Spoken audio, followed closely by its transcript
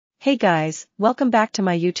Hey guys, welcome back to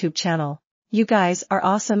my YouTube channel. You guys are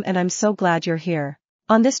awesome and I'm so glad you're here.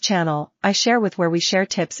 On this channel, I share where we share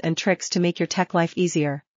tips and tricks to make your tech life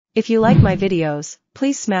easier. If you like my videos,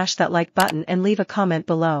 please smash that like button and leave a comment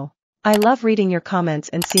below. I love reading your comments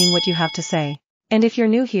and seeing what you have to say. And if you're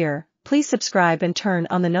new here, please subscribe and turn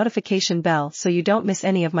on the notification bell so you don't miss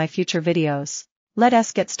any of my future videos. Let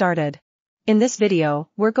us get started. In this video,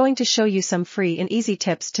 we're going to show you some free and easy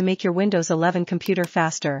tips to make your Windows 11 computer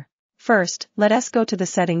faster. First, let us go to the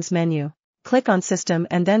Settings menu. Click on System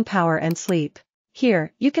and then Power and Sleep.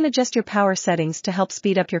 Here, you can adjust your power settings to help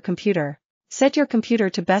speed up your computer. Set your computer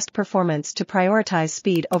to best performance to prioritize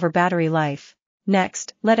speed over battery life.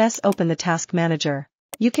 Next, let us open the Task Manager.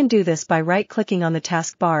 You can do this by right-clicking on the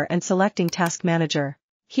taskbar and selecting Task Manager.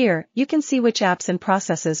 Here, you can see which apps and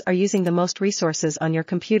processes are using the most resources on your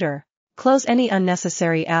computer. Close any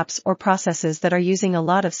unnecessary apps or processes that are using a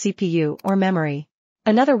lot of CPU or memory.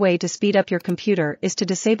 Another way to speed up your computer is to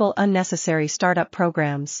disable unnecessary startup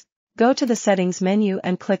programs. Go to the Settings menu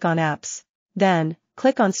and click on Apps. Then,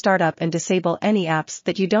 click on Startup and disable any apps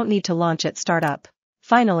that you don't need to launch at startup.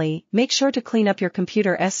 Finally, make sure to clean up your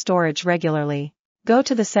computer's storage regularly. Go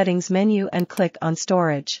to the Settings menu and click on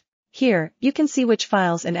Storage. Here, you can see which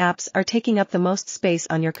files and apps are taking up the most space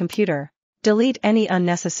on your computer. Delete any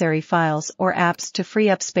unnecessary files or apps to free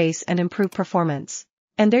up space and improve performance.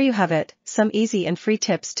 And there you have it, some easy and free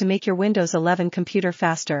tips to make your Windows 11 computer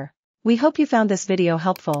faster. We hope you found this video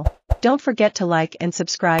helpful. Don't forget to like and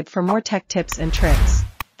subscribe for more tech tips and tricks.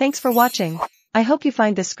 Thanks for watching. I hope you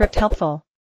find this script helpful.